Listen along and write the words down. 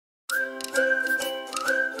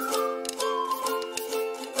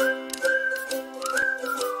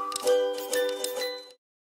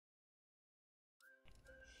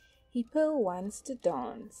Hippo Wants to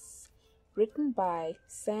Dance, written by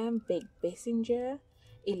Sam Beckbessinger,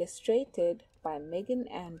 illustrated by Megan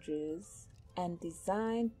Andrews, and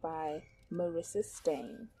designed by Marisa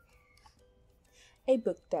Steyn. A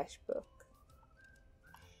book.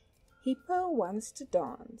 Hippo wants to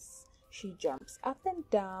dance. She jumps up and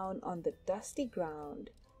down on the dusty ground.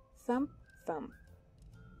 Thump, thump.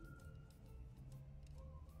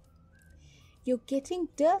 "You're getting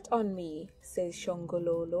dirt on me," says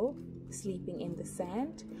Shongololo, sleeping in the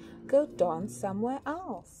sand. "Go dance somewhere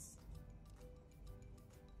else."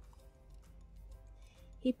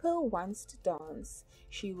 Hippo wants to dance.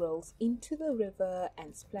 She rolls into the river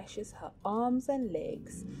and splashes her arms and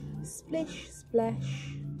legs. Splish,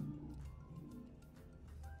 splash.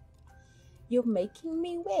 "You're making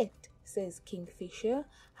me wet," says Kingfisher,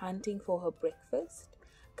 hunting for her breakfast.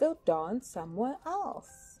 "Go dance somewhere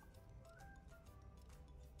else."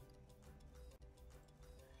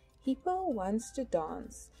 Hippo wants to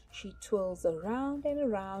dance. She twirls around and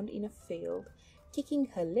around in a field, kicking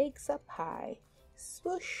her legs up high.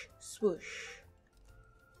 Swoosh, swoosh.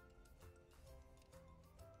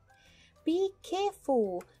 "Be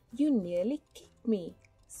careful, you nearly kicked me,"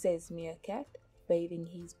 says Meerkat, bathing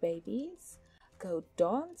his babies. "Go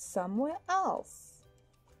dance somewhere else."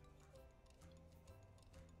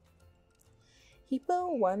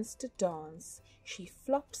 Hippo wants to dance. She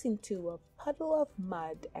flops into a puddle of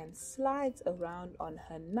mud and slides around on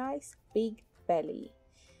her nice big belly.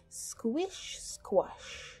 Squish,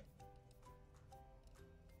 squash.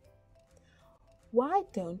 "Why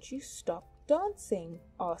don't you stop dancing?"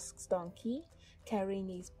 asks Donkey, carrying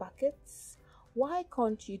his buckets. "Why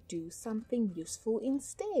can't you do something useful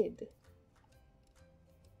instead?"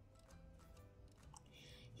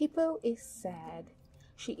 Hippo is sad.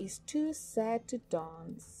 She is too sad to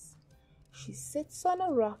dance. She sits on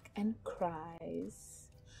a rock and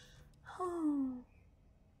cries. Oh.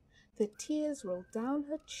 The tears roll down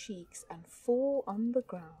her cheeks and fall on the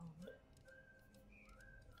ground.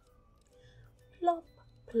 Plop,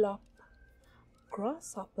 plop.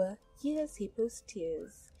 Grasshopper hears Hippo's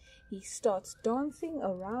tears. He starts dancing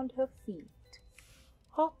around her feet.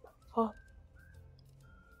 Hop, hop.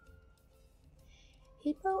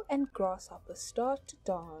 Hippo and Grasshopper start to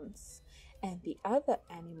dance, and the other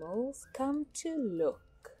animals come to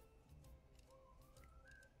look.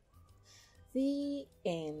 The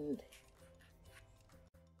end.